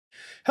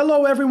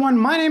Hello everyone,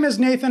 my name is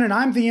Nathan and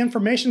I'm the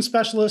Information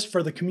Specialist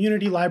for the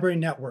Community Library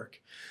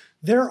Network.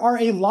 There are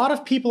a lot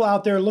of people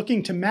out there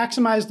looking to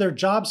maximize their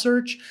job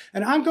search,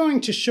 and I'm going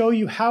to show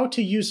you how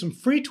to use some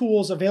free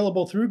tools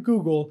available through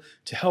Google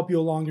to help you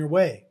along your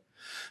way.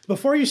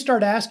 Before you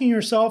start asking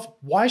yourself,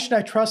 why should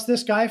I trust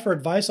this guy for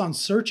advice on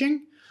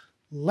searching?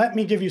 Let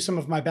me give you some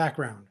of my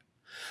background.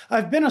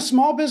 I've been a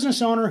small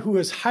business owner who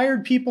has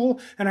hired people,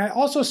 and I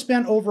also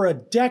spent over a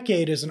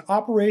decade as an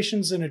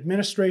operations and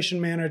administration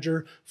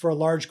manager for a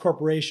large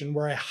corporation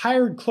where I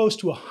hired close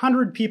to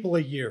 100 people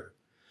a year.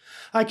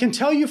 I can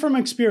tell you from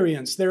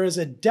experience, there is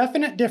a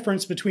definite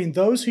difference between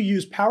those who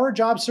use power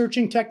job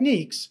searching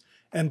techniques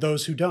and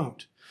those who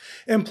don't.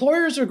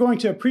 Employers are going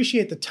to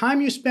appreciate the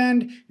time you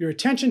spend, your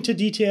attention to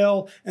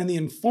detail, and the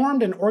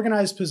informed and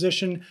organized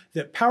position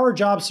that power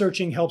job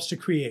searching helps to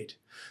create.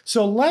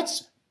 So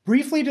let's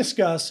briefly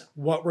discuss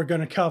what we're going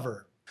to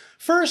cover.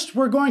 First,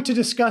 we're going to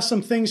discuss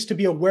some things to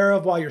be aware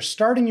of while you're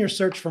starting your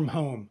search from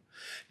home.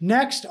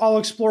 Next, I'll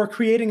explore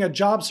creating a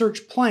job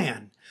search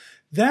plan.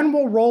 Then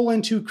we'll roll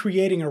into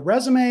creating a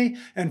resume,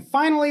 and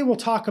finally, we'll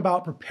talk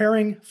about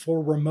preparing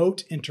for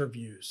remote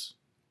interviews.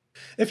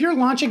 If you're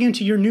launching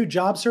into your new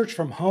job search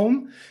from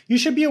home, you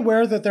should be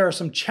aware that there are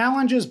some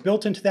challenges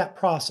built into that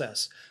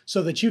process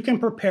so that you can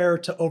prepare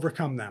to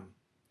overcome them.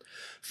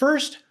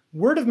 First,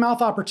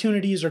 word-of-mouth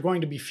opportunities are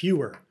going to be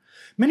fewer.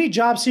 Many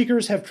job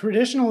seekers have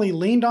traditionally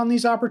leaned on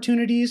these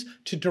opportunities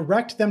to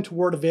direct them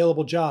toward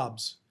available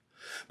jobs.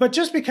 But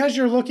just because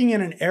you're looking in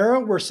an era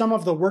where some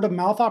of the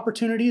word-of-mouth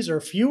opportunities are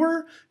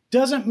fewer,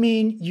 doesn't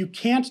mean you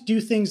can't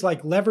do things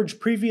like leverage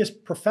previous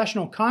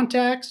professional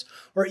contacts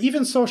or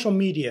even social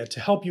media to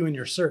help you in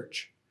your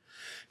search.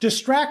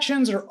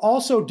 Distractions are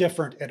also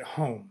different at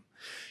home.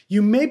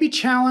 You may be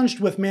challenged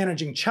with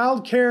managing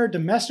childcare,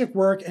 domestic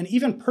work, and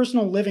even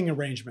personal living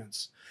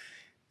arrangements.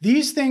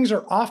 These things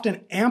are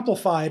often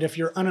amplified if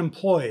you're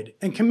unemployed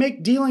and can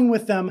make dealing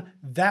with them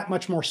that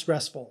much more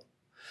stressful.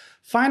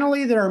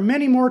 Finally, there are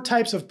many more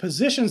types of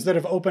positions that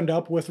have opened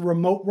up with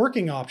remote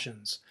working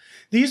options.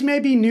 These may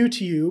be new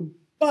to you,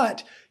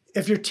 but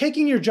if you're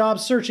taking your job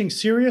searching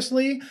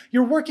seriously,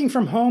 you're working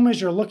from home as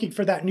you're looking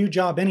for that new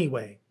job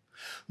anyway.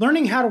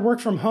 Learning how to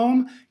work from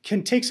home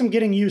can take some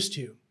getting used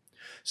to.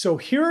 So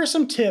here are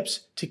some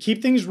tips to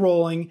keep things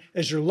rolling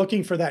as you're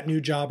looking for that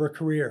new job or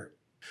career.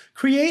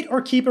 Create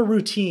or keep a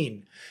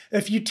routine.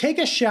 If you take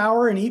a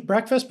shower and eat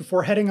breakfast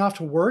before heading off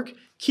to work,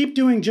 keep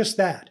doing just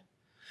that.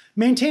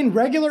 Maintain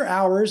regular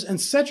hours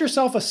and set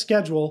yourself a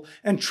schedule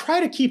and try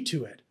to keep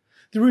to it.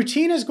 The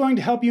routine is going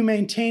to help you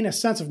maintain a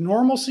sense of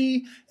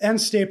normalcy and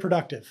stay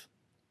productive.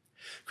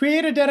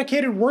 Create a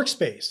dedicated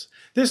workspace.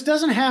 This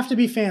doesn't have to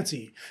be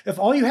fancy. If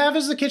all you have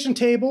is the kitchen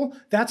table,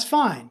 that's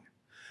fine.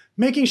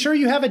 Making sure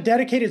you have a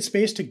dedicated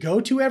space to go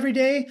to every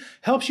day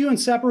helps you in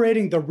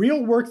separating the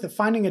real work that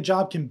finding a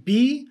job can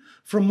be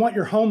from what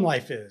your home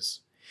life is.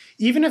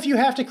 Even if you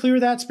have to clear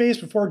that space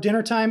before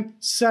dinner time,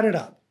 set it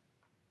up.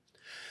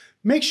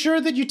 Make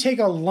sure that you take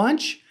a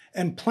lunch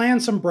and plan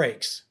some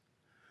breaks.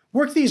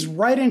 Work these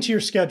right into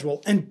your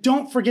schedule and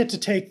don't forget to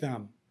take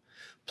them.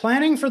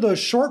 Planning for those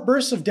short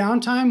bursts of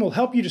downtime will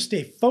help you to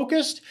stay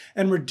focused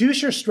and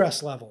reduce your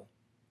stress level.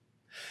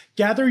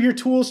 Gather your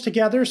tools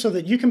together so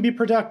that you can be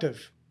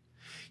productive.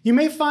 You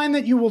may find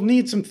that you will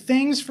need some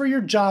things for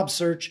your job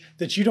search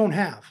that you don't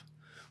have.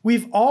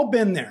 We've all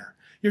been there.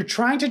 You're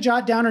trying to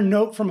jot down a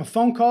note from a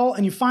phone call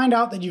and you find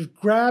out that you've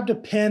grabbed a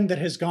pen that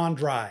has gone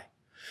dry.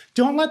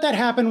 Don't let that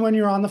happen when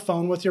you're on the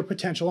phone with your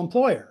potential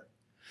employer.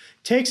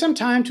 Take some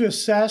time to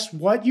assess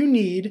what you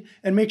need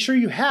and make sure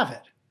you have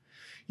it.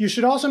 You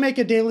should also make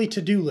a daily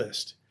to-do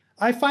list.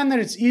 I find that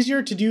it's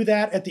easier to do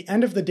that at the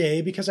end of the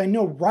day because I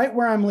know right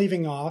where I'm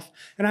leaving off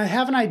and I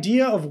have an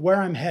idea of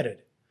where I'm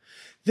headed.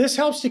 This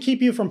helps to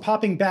keep you from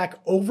popping back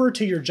over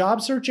to your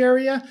job search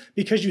area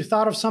because you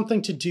thought of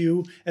something to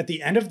do at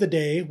the end of the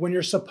day when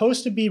you're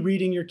supposed to be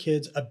reading your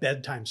kids a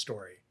bedtime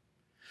story.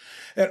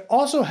 It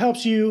also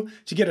helps you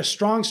to get a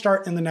strong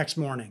start in the next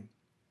morning.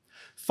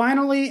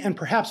 Finally, and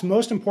perhaps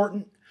most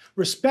important,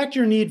 respect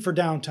your need for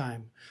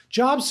downtime.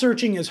 Job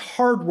searching is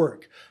hard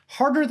work,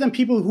 harder than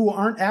people who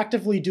aren't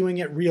actively doing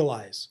it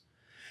realize.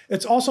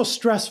 It's also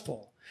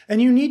stressful, and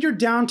you need your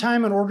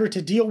downtime in order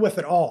to deal with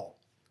it all.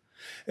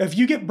 If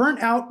you get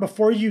burnt out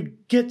before you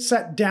get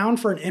set down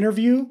for an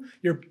interview,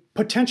 your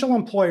potential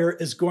employer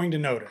is going to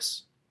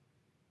notice.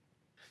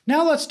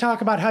 Now let's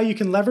talk about how you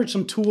can leverage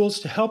some tools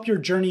to help your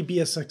journey be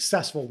a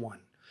successful one.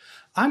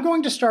 I'm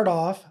going to start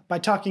off by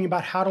talking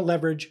about how to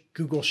leverage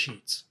Google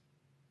Sheets.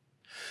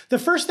 The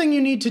first thing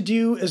you need to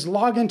do is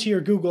log into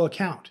your Google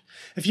account.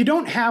 If you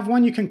don't have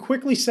one, you can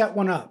quickly set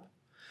one up.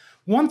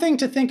 One thing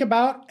to think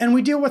about, and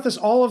we deal with this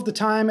all of the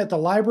time at the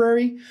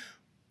library,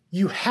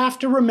 you have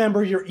to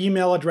remember your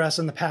email address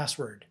and the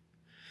password.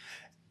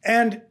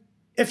 And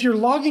if you're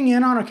logging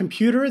in on a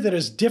computer that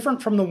is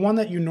different from the one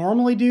that you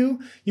normally do,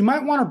 you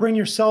might want to bring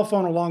your cell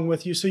phone along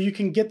with you so you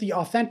can get the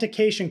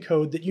authentication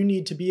code that you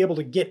need to be able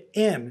to get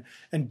in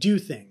and do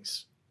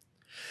things.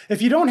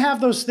 If you don't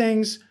have those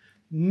things,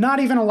 not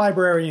even a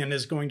librarian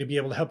is going to be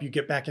able to help you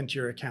get back into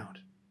your account.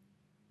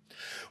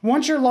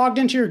 Once you're logged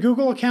into your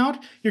Google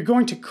account, you're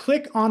going to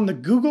click on the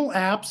Google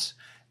Apps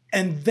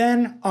and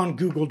then on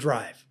Google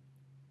Drive.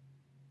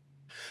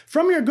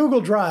 From your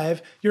Google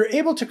Drive, you're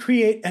able to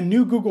create a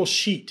new Google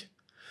Sheet.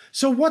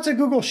 So what's a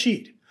Google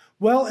Sheet?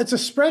 Well, it's a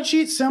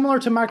spreadsheet similar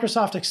to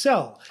Microsoft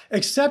Excel,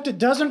 except it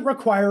doesn't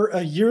require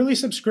a yearly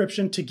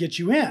subscription to get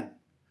you in,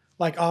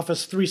 like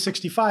Office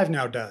 365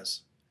 now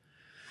does.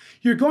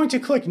 You're going to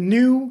click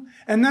New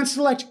and then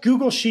select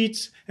Google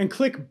Sheets and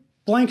click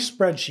Blank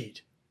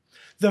Spreadsheet.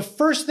 The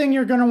first thing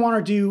you're going to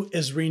want to do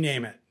is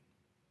rename it.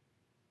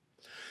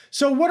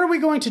 So what are we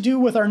going to do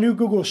with our new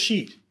Google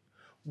Sheet?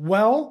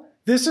 Well,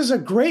 this is a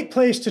great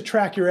place to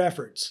track your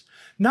efforts.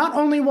 Not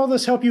only will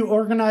this help you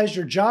organize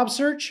your job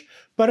search,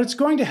 but it's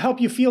going to help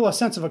you feel a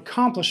sense of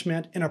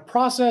accomplishment in a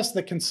process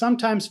that can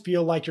sometimes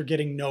feel like you're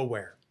getting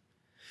nowhere.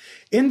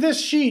 In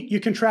this sheet, you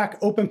can track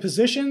open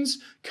positions,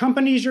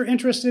 companies you're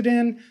interested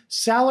in,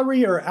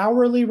 salary or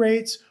hourly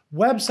rates,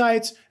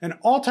 websites, and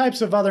all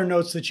types of other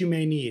notes that you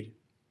may need.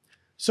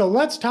 So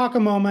let's talk a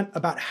moment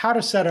about how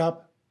to set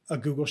up a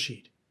Google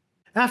Sheet.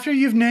 After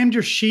you've named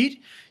your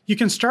sheet, you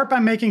can start by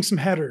making some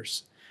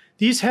headers.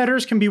 These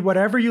headers can be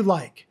whatever you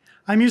like.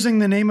 I'm using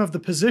the name of the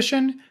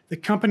position, the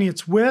company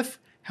it's with,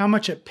 how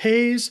much it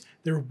pays,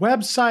 their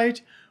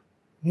website,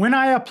 when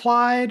I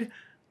applied,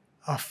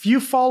 a few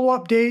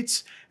follow-up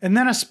dates, and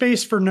then a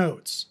space for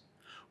notes.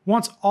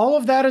 Once all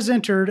of that is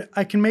entered,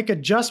 I can make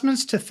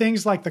adjustments to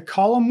things like the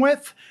column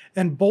width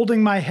and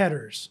bolding my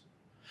headers.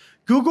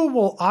 Google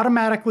will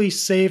automatically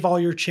save all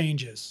your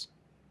changes.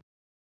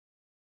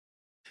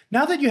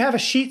 Now that you have a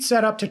sheet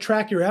set up to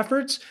track your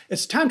efforts,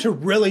 it's time to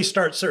really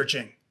start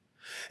searching.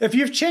 If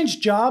you've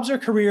changed jobs or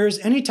careers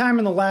anytime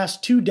in the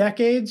last 2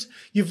 decades,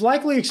 you've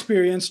likely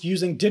experienced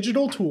using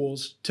digital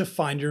tools to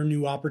find your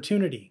new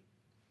opportunity.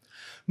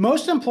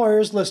 Most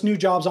employers list new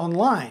jobs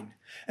online,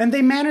 and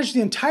they manage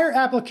the entire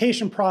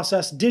application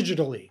process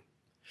digitally.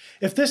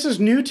 If this is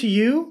new to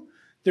you,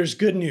 there's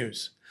good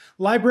news.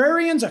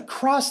 Librarians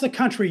across the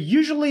country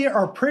usually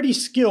are pretty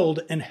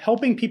skilled in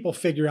helping people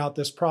figure out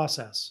this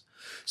process.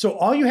 So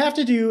all you have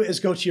to do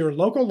is go to your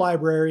local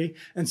library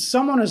and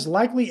someone is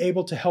likely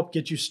able to help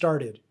get you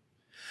started.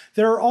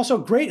 There are also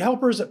great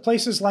helpers at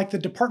places like the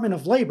Department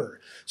of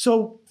Labor,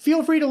 so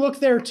feel free to look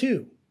there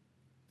too.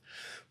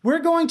 We're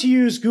going to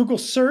use Google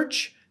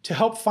Search to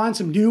help find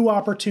some new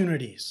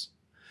opportunities.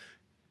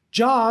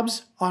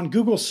 Jobs on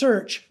Google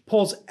Search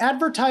pulls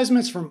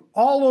advertisements from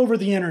all over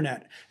the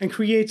internet and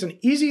creates an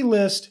easy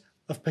list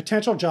of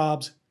potential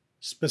jobs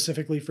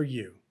specifically for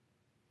you.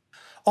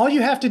 All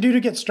you have to do to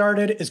get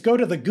started is go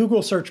to the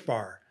Google search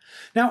bar.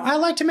 Now, I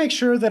like to make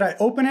sure that I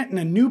open it in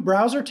a new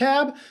browser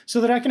tab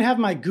so that I can have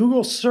my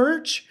Google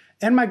search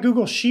and my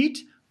Google Sheet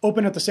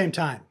open at the same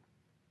time.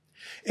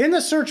 In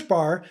the search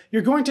bar,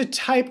 you're going to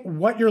type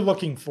what you're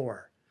looking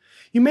for.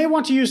 You may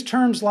want to use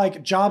terms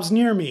like jobs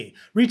near me,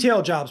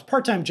 retail jobs,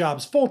 part-time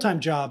jobs, full-time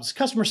jobs,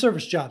 customer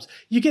service jobs.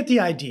 You get the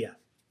idea.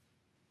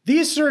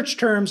 These search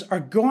terms are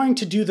going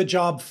to do the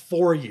job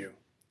for you.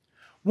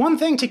 One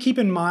thing to keep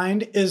in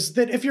mind is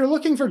that if you're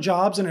looking for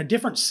jobs in a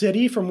different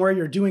city from where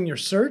you're doing your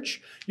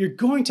search, you're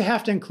going to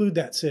have to include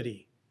that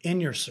city in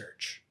your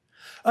search.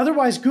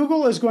 Otherwise,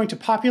 Google is going to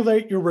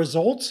populate your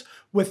results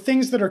with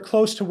things that are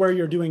close to where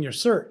you're doing your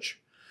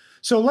search.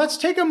 So let's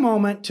take a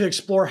moment to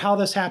explore how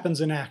this happens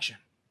in action.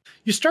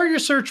 You start your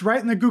search right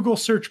in the Google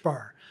search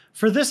bar.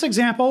 For this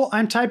example,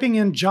 I'm typing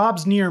in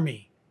jobs near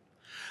me.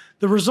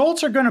 The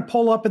results are going to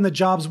pull up in the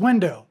jobs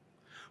window.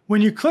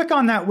 When you click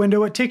on that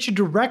window, it takes you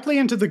directly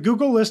into the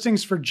Google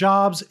listings for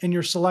jobs in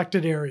your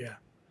selected area.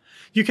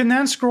 You can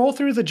then scroll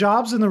through the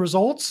jobs and the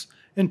results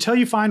until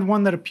you find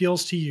one that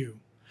appeals to you.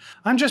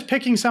 I'm just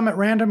picking some at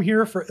random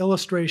here for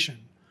illustration.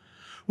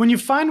 When you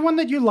find one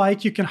that you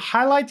like, you can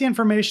highlight the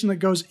information that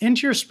goes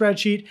into your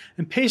spreadsheet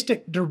and paste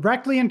it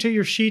directly into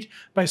your sheet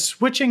by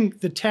switching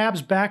the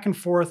tabs back and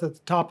forth at the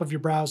top of your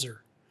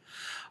browser.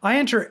 I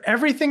enter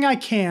everything I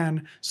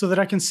can so that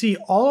I can see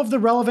all of the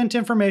relevant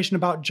information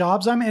about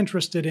jobs I'm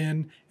interested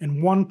in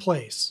one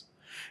place.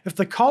 If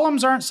the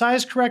columns aren't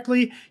sized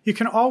correctly, you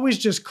can always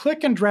just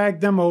click and drag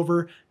them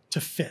over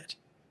to fit.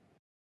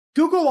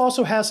 Google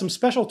also has some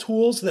special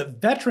tools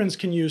that veterans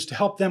can use to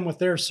help them with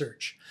their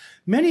search.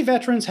 Many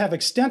veterans have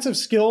extensive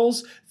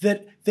skills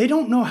that they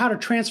don't know how to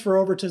transfer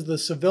over to the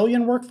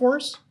civilian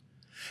workforce.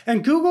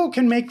 And Google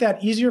can make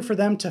that easier for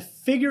them to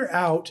figure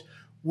out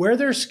where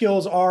their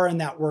skills are in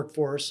that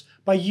workforce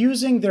by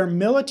using their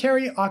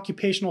military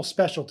occupational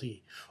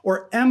specialty,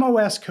 or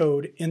MOS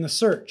code in the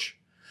search.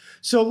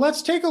 So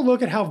let's take a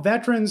look at how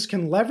veterans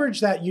can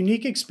leverage that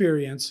unique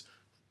experience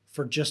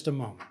for just a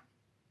moment.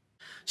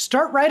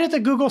 Start right at the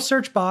Google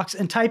search box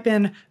and type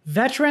in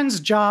veterans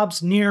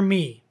jobs near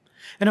me.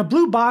 And a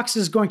blue box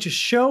is going to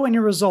show in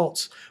your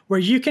results where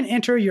you can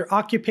enter your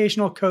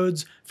occupational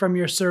codes from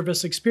your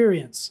service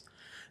experience.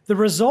 The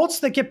results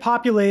that get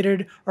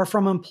populated are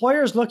from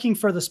employers looking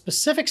for the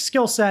specific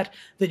skill set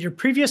that your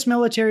previous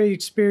military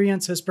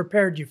experience has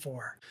prepared you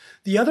for.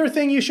 The other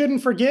thing you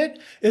shouldn't forget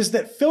is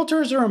that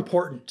filters are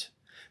important.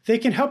 They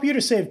can help you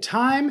to save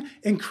time,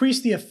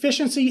 increase the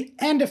efficiency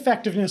and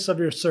effectiveness of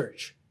your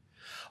search.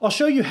 I'll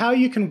show you how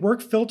you can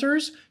work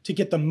filters to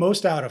get the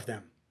most out of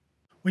them.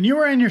 When you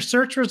are in your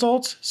search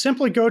results,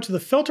 simply go to the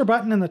filter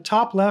button in the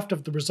top left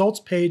of the results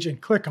page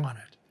and click on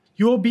it.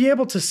 You will be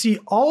able to see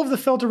all of the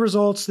filter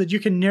results that you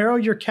can narrow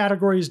your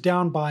categories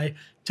down by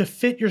to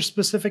fit your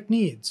specific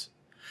needs.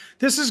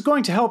 This is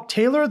going to help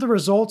tailor the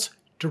results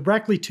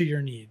directly to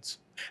your needs.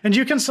 And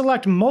you can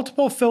select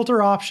multiple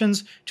filter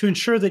options to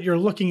ensure that you're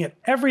looking at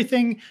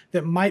everything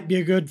that might be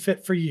a good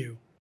fit for you.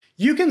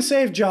 You can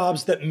save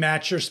jobs that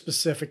match your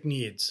specific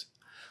needs.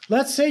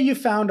 Let's say you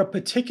found a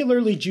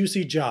particularly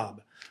juicy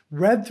job,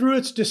 read through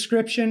its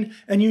description,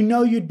 and you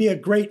know you'd be a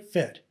great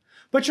fit,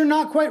 but you're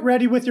not quite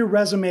ready with your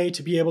resume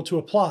to be able to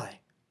apply.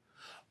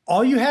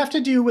 All you have to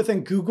do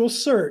within Google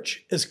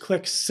Search is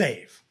click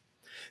Save.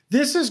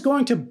 This is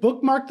going to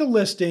bookmark the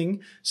listing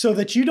so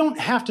that you don't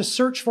have to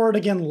search for it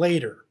again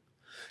later.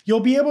 You'll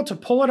be able to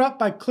pull it up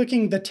by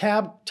clicking the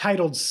tab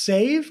titled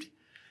Saved,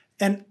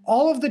 and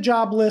all of the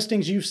job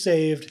listings you've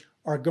saved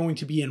are going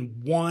to be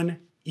in one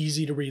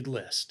easy-to-read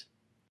list.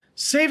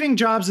 Saving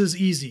jobs is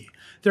easy.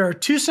 There are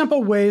two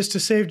simple ways to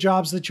save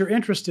jobs that you're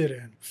interested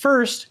in.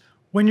 First,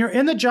 when you're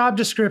in the job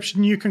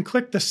description, you can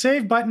click the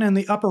Save button in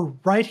the upper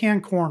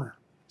right-hand corner.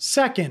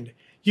 Second,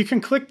 you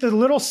can click the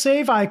little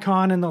save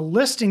icon in the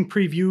listing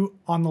preview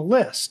on the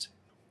list.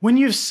 When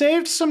you've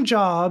saved some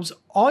jobs,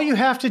 all you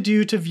have to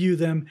do to view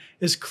them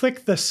is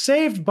click the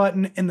Saved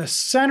button in the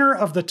center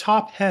of the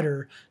top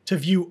header to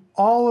view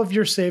all of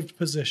your saved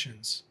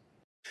positions.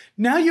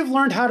 Now you've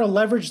learned how to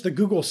leverage the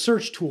Google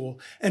Search tool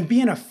and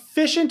be an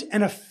efficient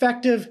and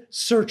effective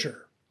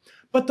searcher.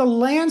 But the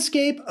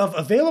landscape of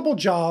available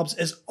jobs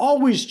is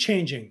always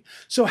changing,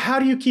 so how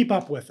do you keep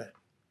up with it?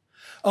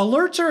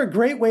 Alerts are a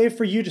great way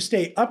for you to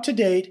stay up to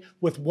date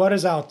with what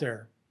is out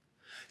there.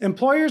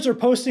 Employers are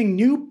posting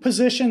new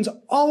positions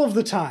all of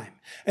the time,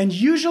 and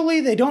usually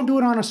they don't do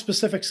it on a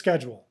specific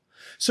schedule.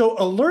 So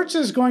Alerts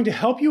is going to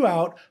help you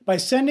out by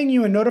sending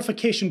you a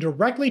notification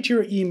directly to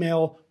your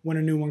email when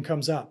a new one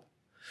comes up.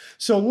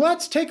 So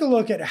let's take a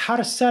look at how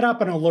to set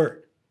up an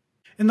alert.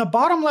 In the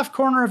bottom left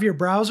corner of your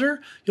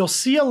browser, you'll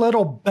see a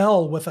little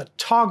bell with a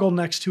toggle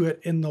next to it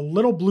in the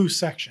little blue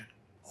section.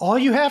 All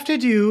you have to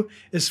do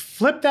is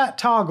flip that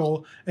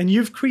toggle and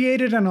you've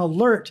created an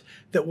alert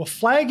that will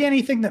flag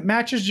anything that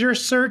matches your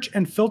search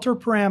and filter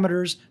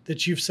parameters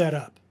that you've set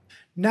up.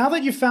 Now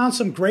that you've found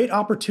some great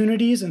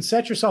opportunities and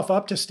set yourself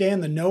up to stay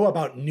in the know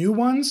about new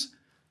ones,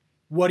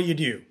 what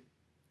do?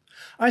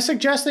 I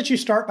suggest that you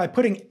start by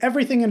putting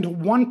everything into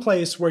one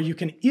place where you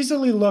can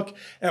easily look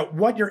at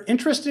what you're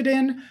interested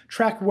in,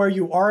 track where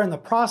you are in the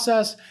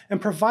process,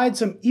 and provide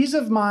some ease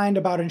of mind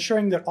about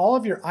ensuring that all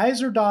of your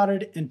I's are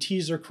dotted and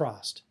T's are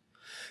crossed.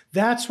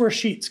 That's where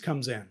Sheets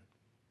comes in.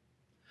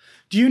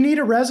 Do you need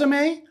a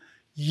resume?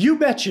 You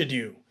bet you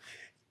do.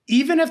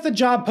 Even if the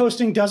job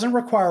posting doesn't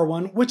require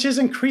one, which is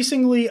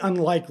increasingly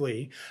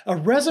unlikely, a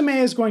resume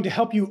is going to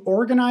help you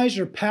organize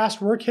your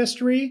past work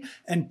history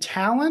and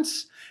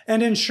talents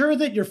and ensure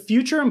that your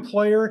future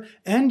employer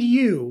and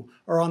you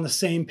are on the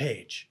same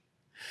page.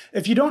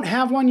 If you don't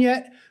have one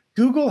yet,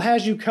 Google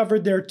has you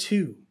covered there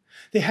too.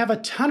 They have a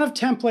ton of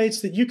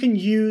templates that you can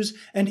use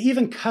and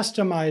even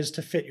customize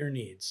to fit your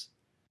needs.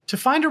 To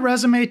find a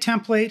resume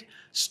template,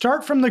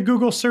 start from the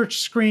Google search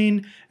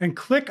screen and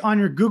click on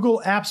your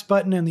Google Apps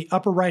button in the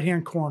upper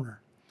right-hand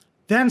corner.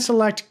 Then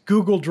select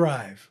Google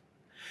Drive.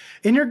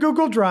 In your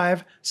Google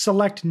Drive,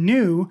 select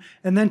New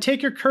and then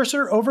take your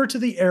cursor over to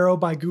the arrow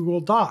by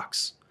Google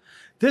Docs.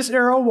 This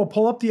arrow will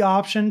pull up the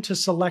option to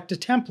select a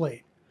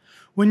template.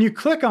 When you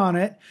click on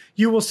it,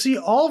 you will see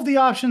all of the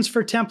options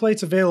for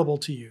templates available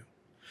to you.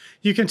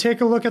 You can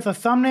take a look at the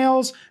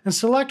thumbnails and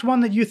select one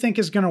that you think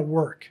is going to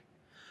work.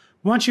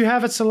 Once you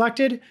have it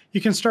selected,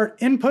 you can start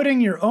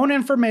inputting your own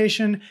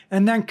information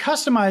and then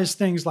customize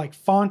things like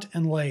font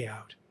and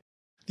layout.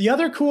 The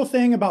other cool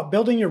thing about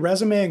building your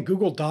resume in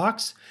Google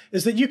Docs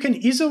is that you can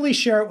easily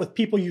share it with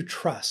people you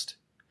trust.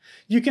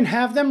 You can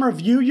have them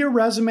review your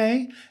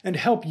resume and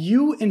help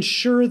you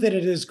ensure that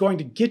it is going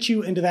to get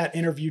you into that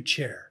interview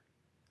chair.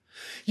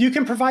 You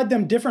can provide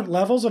them different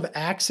levels of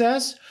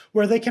access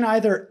where they can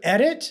either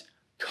edit,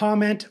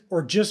 comment,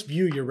 or just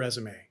view your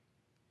resume.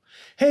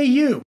 Hey,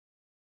 you.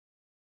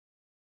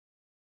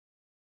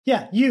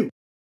 Yeah, you.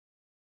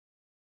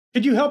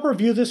 Could you help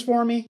review this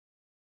for me?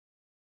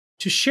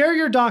 To share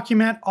your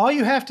document, all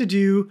you have to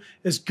do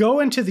is go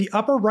into the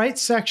upper right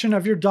section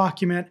of your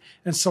document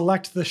and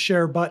select the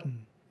Share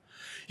button.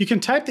 You can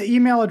type the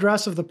email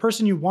address of the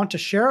person you want to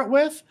share it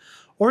with,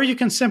 or you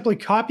can simply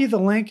copy the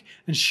link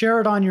and share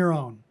it on your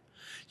own.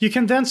 You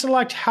can then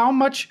select how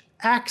much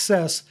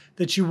access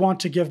that you want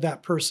to give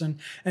that person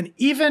and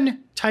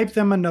even type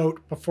them a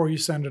note before you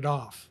send it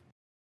off.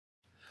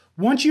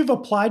 Once you've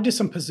applied to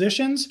some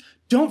positions,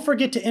 don't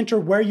forget to enter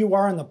where you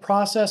are in the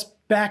process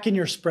back in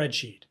your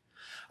spreadsheet.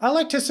 I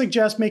like to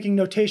suggest making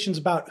notations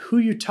about who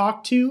you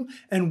talk to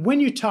and when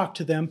you talk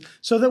to them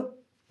so that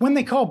when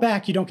they call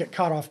back, you don't get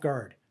caught off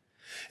guard.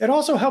 It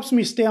also helps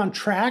me stay on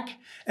track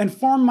and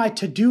form my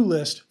to-do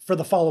list for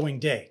the following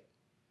day.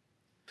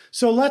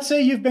 So let's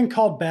say you've been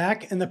called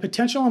back and the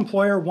potential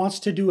employer wants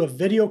to do a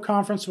video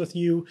conference with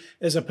you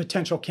as a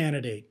potential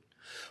candidate.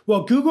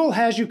 Well, Google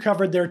has you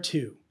covered there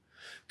too.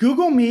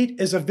 Google Meet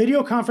is a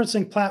video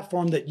conferencing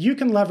platform that you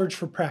can leverage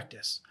for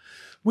practice.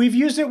 We've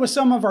used it with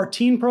some of our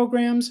teen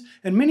programs,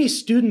 and many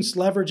students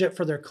leverage it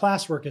for their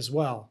classwork as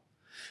well.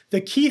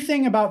 The key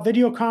thing about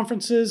video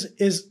conferences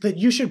is that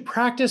you should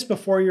practice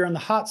before you're in the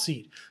hot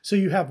seat, so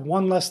you have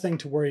one less thing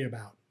to worry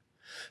about.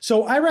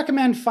 So I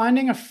recommend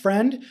finding a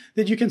friend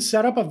that you can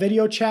set up a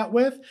video chat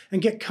with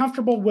and get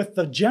comfortable with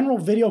the general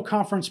video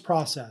conference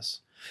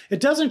process.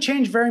 It doesn't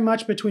change very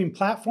much between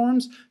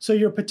platforms, so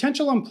your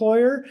potential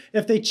employer,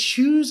 if they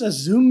choose a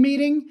Zoom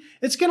meeting,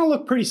 it's going to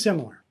look pretty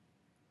similar.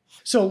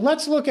 So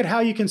let's look at how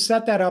you can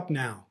set that up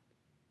now.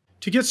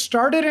 To get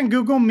started in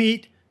Google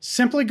Meet,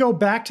 simply go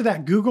back to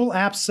that Google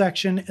Apps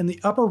section in the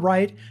upper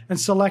right and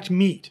select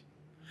Meet.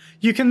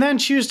 You can then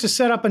choose to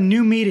set up a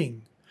new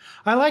meeting.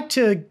 I like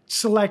to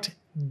select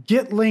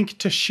Get Link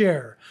to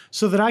Share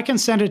so that I can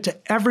send it to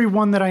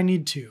everyone that I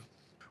need to.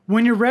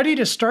 When you're ready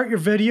to start your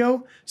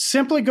video,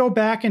 simply go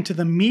back into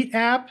the Meet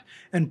app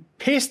and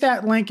paste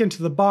that link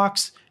into the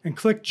box and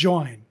click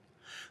Join.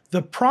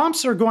 The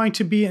prompts are going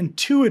to be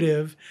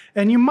intuitive,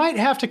 and you might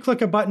have to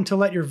click a button to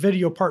let your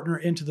video partner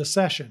into the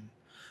session.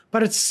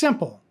 But it's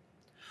simple.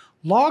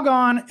 Log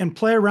on and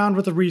play around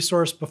with the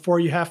resource before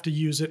you have to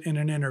use it in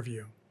an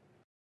interview.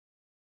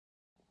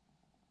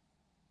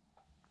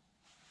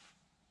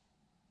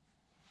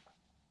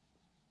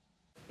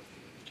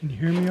 Can you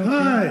hear me okay?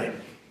 Hi.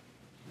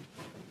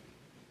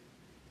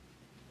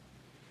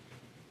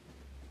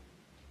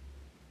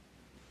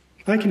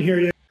 I can hear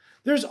you.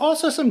 There's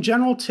also some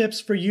general tips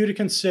for you to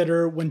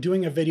consider when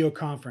doing a video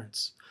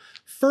conference.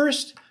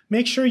 First,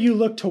 make sure you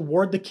look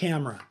toward the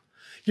camera.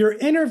 Your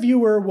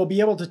interviewer will be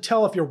able to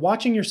tell if you're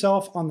watching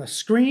yourself on the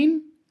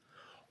screen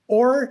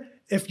or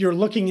if you're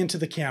looking into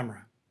the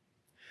camera.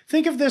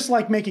 Think of this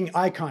like making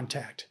eye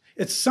contact.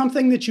 It's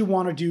something that you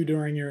want to do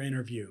during your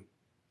interview.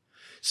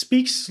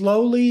 Speak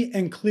slowly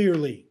and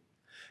clearly.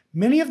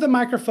 Many of the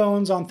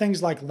microphones on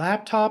things like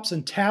laptops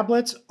and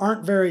tablets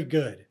aren't very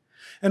good.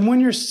 And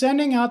when you're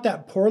sending out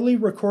that poorly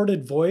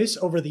recorded voice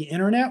over the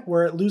internet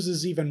where it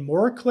loses even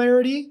more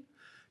clarity,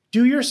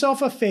 do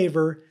yourself a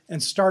favor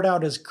and start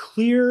out as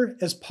clear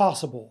as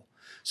possible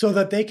so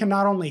that they can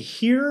not only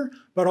hear,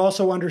 but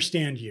also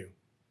understand you.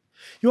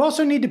 You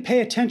also need to pay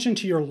attention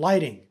to your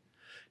lighting.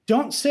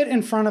 Don't sit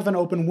in front of an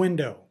open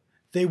window.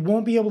 They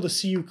won't be able to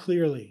see you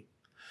clearly.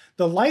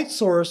 The light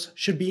source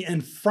should be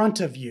in front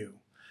of you,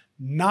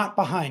 not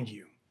behind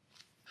you.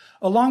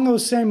 Along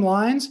those same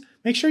lines,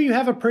 make sure you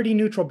have a pretty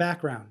neutral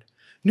background.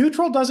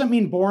 Neutral doesn't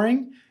mean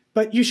boring,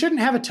 but you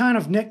shouldn't have a ton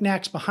of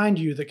knickknacks behind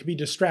you that could be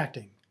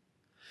distracting.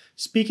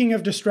 Speaking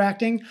of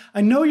distracting,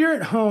 I know you're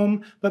at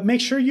home, but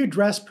make sure you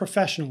dress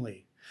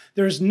professionally.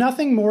 There's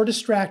nothing more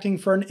distracting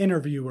for an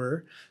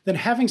interviewer than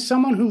having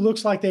someone who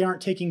looks like they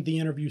aren't taking the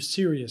interview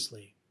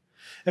seriously.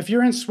 If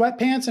you're in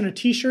sweatpants and a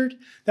t-shirt,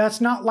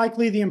 that's not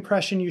likely the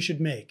impression you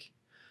should make.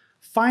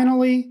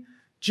 Finally,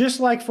 just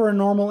like for a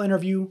normal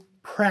interview,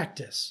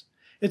 practice.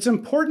 It's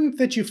important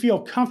that you feel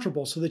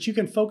comfortable so that you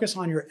can focus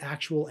on your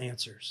actual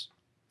answers.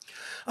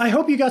 I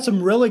hope you got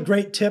some really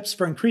great tips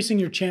for increasing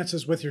your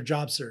chances with your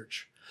job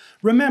search.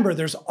 Remember,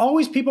 there's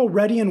always people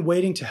ready and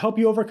waiting to help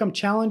you overcome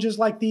challenges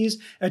like these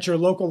at your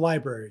local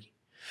library.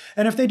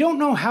 And if they don't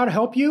know how to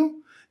help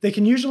you, they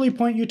can usually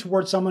point you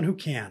towards someone who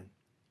can.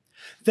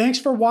 Thanks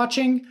for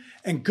watching,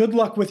 and good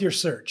luck with your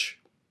search.